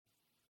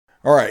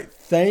All right.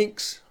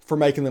 Thanks for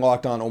making the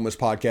Locked On Ole Miss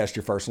podcast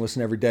your first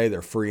listen every day.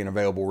 They're free and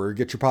available where you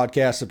get your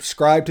podcast.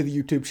 Subscribe to the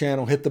YouTube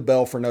channel, hit the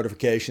bell for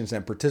notifications,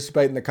 and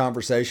participate in the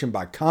conversation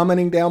by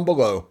commenting down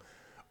below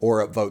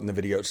or upvoting the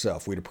video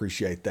itself. We'd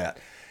appreciate that.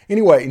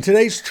 Anyway, in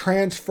today's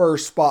transfer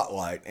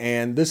spotlight,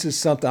 and this is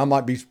something I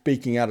might be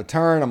speaking out of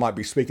turn, I might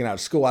be speaking out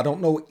of school. I don't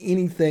know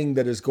anything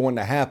that is going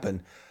to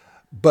happen,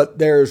 but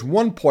there's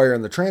one player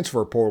in the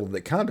transfer portal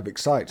that kind of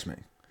excites me,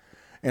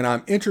 and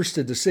I'm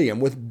interested to see him.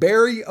 With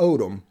Barry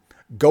Odom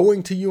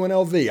going to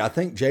UNLV, I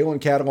think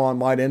Jalen Catalon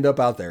might end up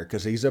out there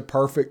because he's a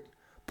perfect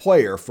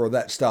player for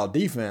that style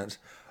defense,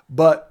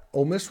 but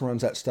Ole Miss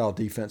runs that style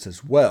defense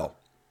as well.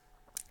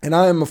 And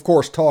I am, of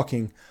course,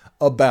 talking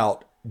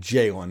about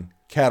Jalen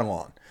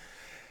Catalon.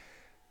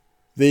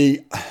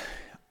 The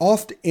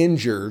oft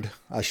injured,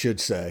 I should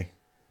say,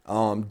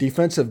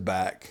 defensive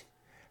back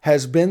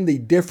has been the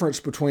difference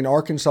between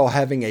Arkansas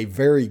having a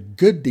very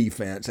good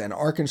defense and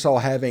Arkansas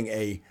having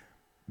a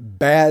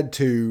bad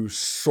to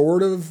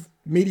sort of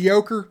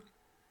mediocre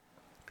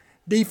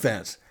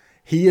defense.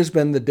 He has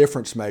been the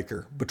difference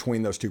maker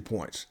between those 2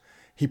 points.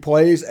 He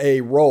plays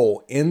a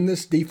role in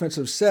this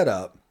defensive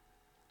setup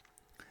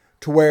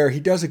to where he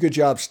does a good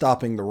job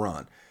stopping the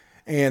run.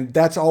 And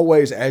that's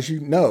always, as you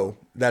know,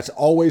 that's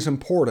always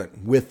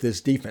important with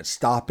this defense,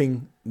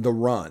 stopping the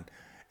run.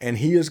 And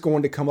he is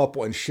going to come up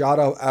and shot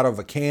out of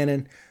a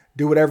cannon,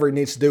 do whatever he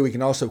needs to do. He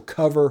can also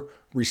cover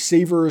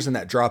receivers, and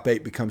that drop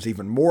 8 becomes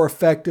even more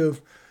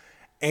effective.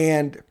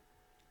 And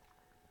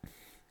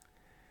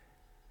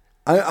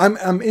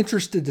I'm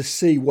interested to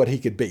see what he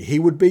could be. He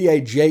would be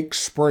a Jake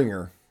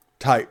Springer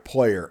type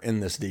player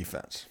in this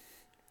defense.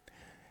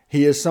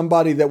 He is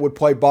somebody that would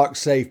play box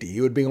safety.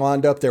 He would be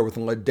lined up there with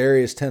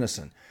Ladarius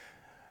Tennyson.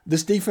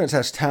 This defense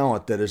has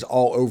talent that is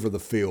all over the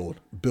field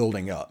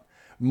building up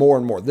more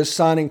and more. This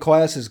signing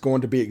class is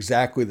going to be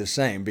exactly the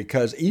same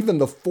because even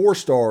the 4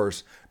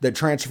 stars that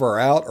transfer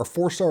out are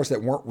 4 stars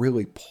that weren't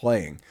really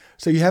playing.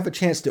 So you have a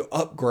chance to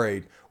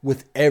upgrade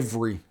with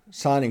every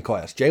signing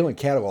class. Jalen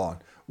Catalon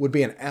would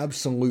be an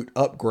absolute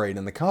upgrade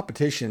in the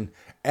competition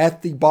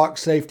at the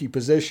box safety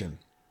position.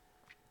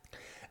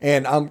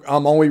 And I'm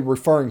only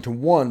referring to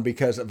one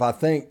because if I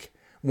think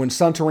when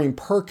Suntarine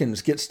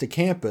Perkins gets to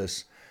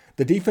campus,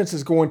 the defense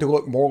is going to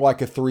look more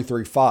like a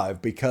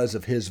 3-3-5 because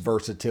of his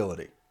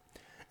versatility.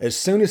 As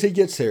soon as he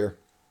gets here,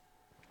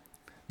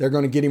 they're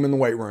going to get him in the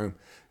weight room,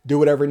 do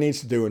whatever he needs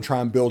to do, and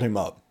try and build him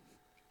up.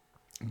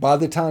 By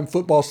the time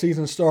football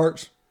season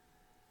starts,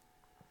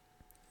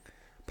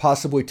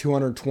 possibly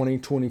 220,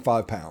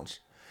 25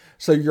 pounds.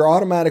 So you're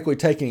automatically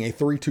taking a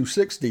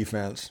 3-2-6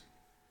 defense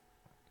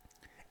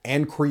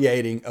and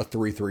creating a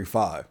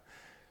 3-3-5.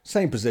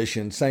 Same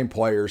position, same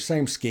players,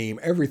 same scheme,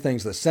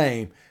 everything's the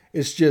same.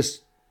 It's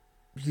just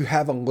you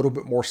have a little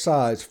bit more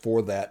size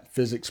for that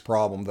physics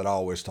problem that I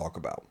always talk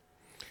about.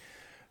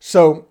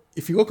 So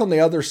if you look on the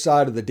other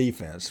side of the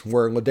defense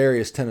where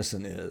Ladarius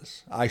Tennyson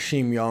is,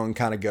 Isheem Young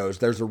kind of goes,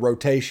 there's a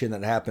rotation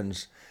that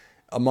happens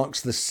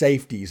amongst the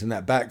safeties in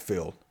that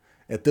backfield.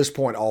 At this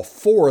point, all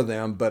 4 of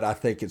them, but I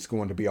think it's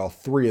going to be all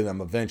 3 of them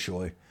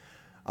eventually.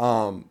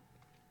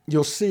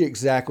 You'll see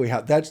exactly how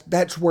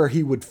that's where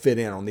he would fit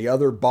in on the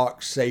other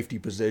box safety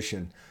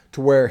position to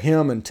where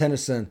him and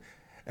Tennyson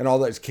and all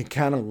that can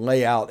kind of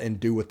lay out and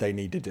do what they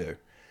need to do.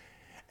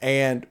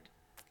 And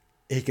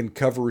he can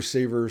cover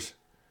receivers.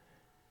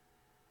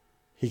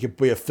 He could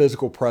be a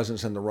physical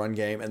presence in the run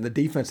game. And the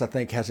defense, I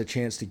think, has a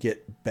chance to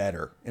get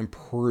better,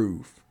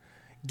 improve,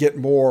 get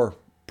more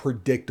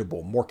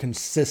predictable, more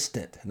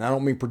consistent. And I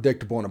don't mean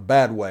predictable in a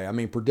bad way. I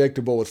mean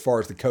predictable as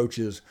far as the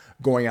coaches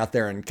going out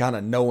there and kind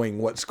of knowing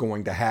what's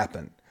going to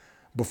happen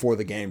before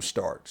the game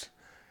starts.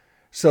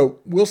 So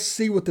we'll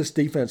see what this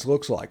defense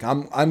looks like.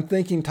 I'm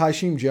thinking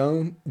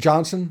Tysheem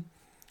Johnson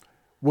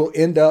will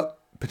end up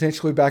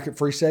potentially back at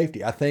free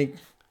safety. I think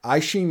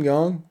Isheem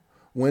Young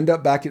will end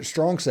up back at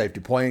strong safety,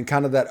 playing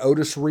kind of that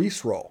Otis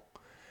Reese role.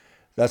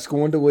 That's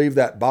going to leave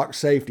that box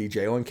safety,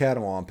 Jalen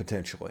Catalon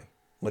potentially,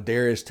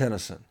 Ladarius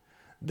Tennyson.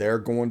 They're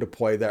going to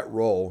play that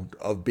role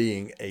of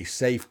being a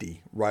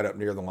safety right up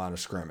near the line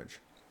of scrimmage.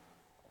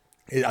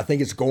 I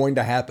think it's going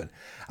to happen.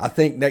 I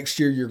think next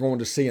year you're going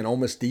to see an Ole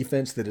Miss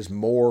defense that is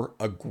more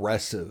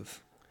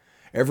aggressive.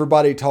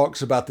 Everybody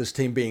talks about this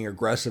team being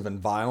aggressive and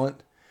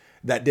violent.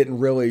 That didn't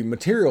really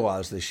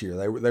materialize this year.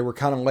 They were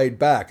kind of laid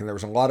back, and there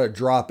was a lot of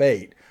drop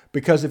 8.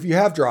 Because if you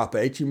have drop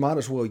 8, you might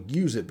as well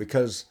use it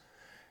because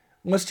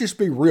let's just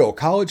be real.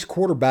 College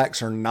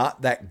quarterbacks are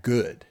not that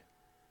good.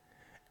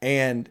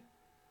 And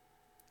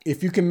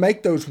if you can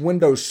make those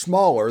windows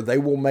smaller, they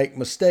will make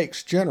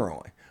mistakes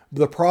generally.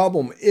 The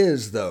problem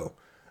is, though,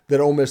 that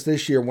Ole Miss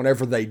this year,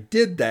 whenever they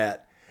did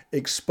that,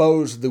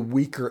 exposed the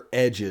weaker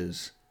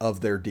edges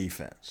of their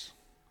defense.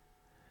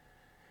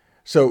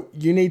 So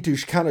you need to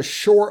kind of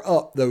shore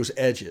up those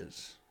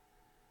edges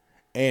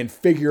and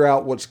figure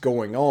out what's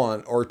going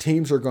on, or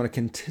teams are going to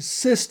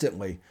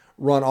consistently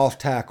run off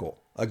tackle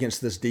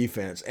against this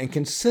defense and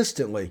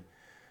consistently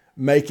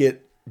make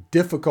it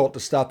difficult to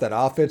stop that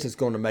offense. It's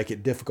going to make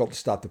it difficult to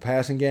stop the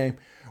passing game.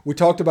 We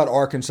talked about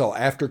Arkansas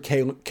after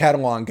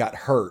Catalon got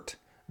hurt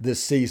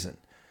this season,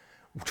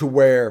 to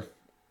where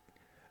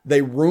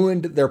they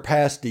ruined their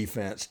pass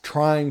defense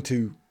trying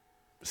to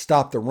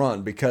stop the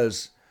run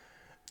because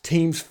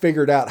teams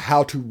figured out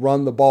how to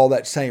run the ball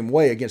that same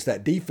way against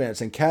that defense.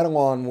 And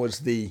Catalon was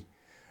the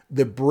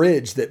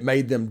bridge that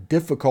made them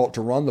difficult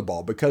to run the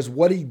ball, because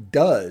what he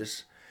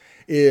does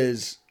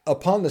is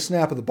upon the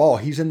snap of the ball,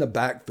 he's in the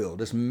backfield.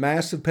 This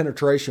massive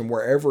penetration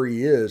wherever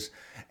he is,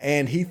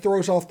 and he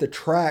throws off the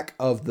track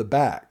of the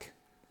back.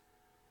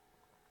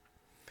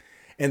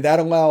 And that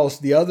allows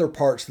the other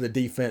parts of the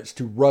defense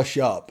to rush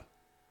up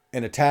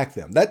and attack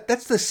them.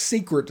 That's the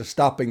secret to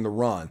stopping the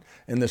run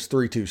in this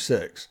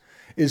 3-2-6,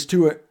 is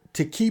to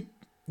keep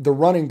the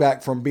running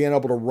back from being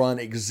able to run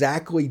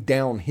exactly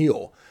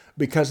downhill.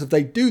 Because if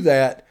they do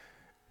that,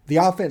 the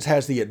offense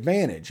has the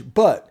advantage.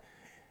 But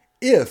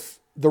if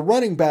the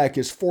running back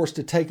is forced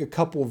to take a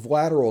couple of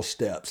lateral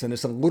steps and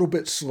it's a little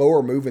bit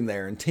slower moving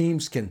there, and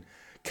teams can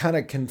kind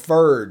of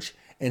converge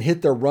and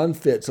hit their run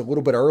fits a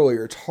little bit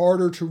earlier, it's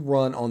harder to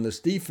run on this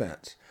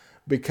defense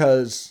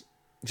because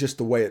just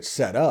the way it's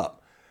set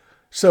up.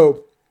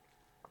 So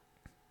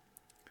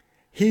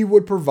he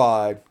would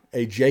provide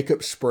a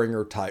Jacob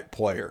Springer type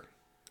player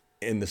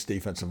in this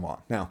defensive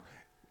line. Now,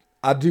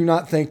 I do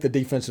not think the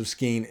defensive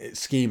scheme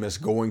is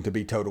going to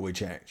be totally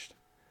changed.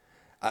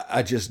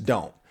 I just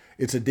don't.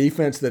 It's a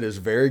defense that is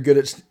very good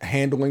at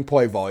handling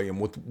play volume,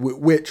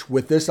 which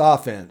with this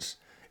offense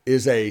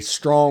is a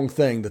strong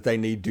thing that they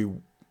need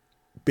to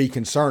be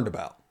concerned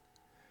about.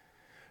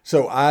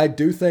 So I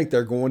do think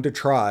they're going to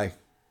try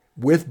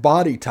with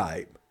body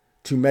type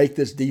to make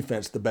this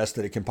defense the best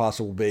that it can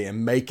possibly be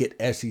and make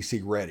it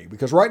SEC ready.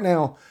 Because right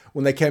now,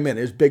 when they came in,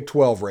 it's Big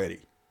 12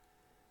 ready.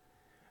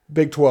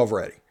 Big 12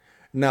 ready.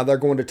 Now they're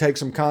going to take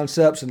some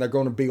concepts and they're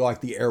going to be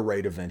like the air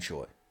raid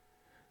eventually.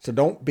 So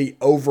don't be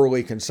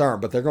overly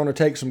concerned, but they're going to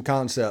take some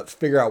concepts,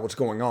 figure out what's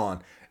going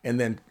on, and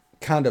then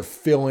kind of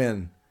fill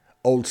in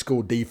old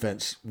school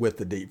defense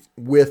with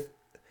with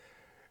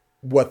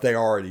what they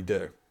already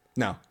do.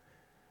 Now,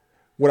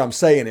 what I'm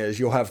saying is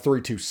you'll have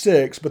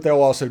 3-2-6, but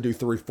they'll also do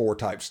 3-4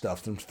 type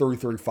stuff, some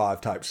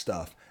 3-3-5 type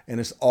stuff, and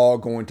it's all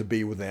going to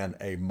be within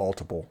a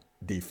multiple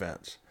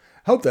defense.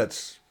 I hope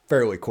that's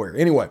fairly clear.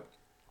 Anyway,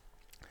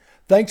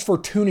 thanks for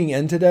tuning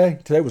in today.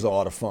 Today was a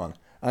lot of fun.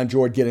 I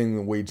enjoyed getting in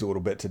the weeds a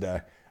little bit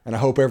today, and I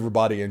hope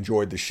everybody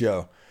enjoyed the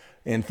show.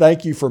 And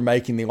thank you for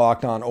making the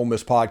Locked On Ole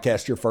Miss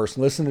podcast your first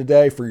listen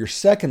today. For your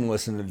second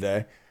listen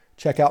today,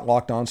 check out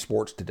Locked On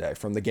Sports Today.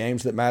 From the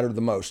games that matter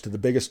the most to the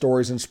biggest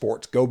stories in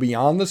sports, go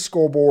beyond the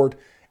scoreboard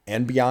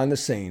and behind the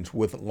scenes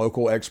with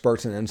local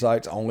experts and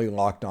insights only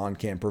Locked On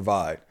can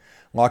provide.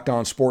 Locked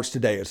On Sports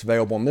Today is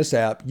available on this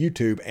app,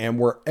 YouTube, and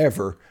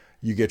wherever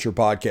you get your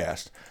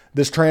podcast.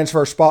 This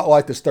transfer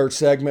spotlight, this third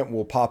segment,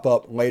 will pop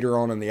up later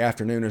on in the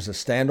afternoon as a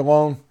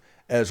standalone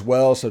as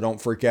well, so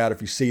don't freak out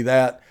if you see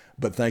that.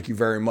 But thank you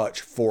very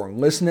much for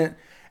listening,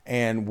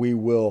 and we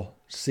will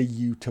see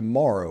you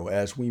tomorrow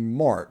as we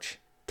march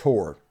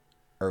toward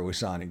early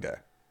signing day.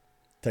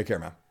 Take care,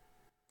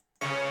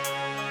 man.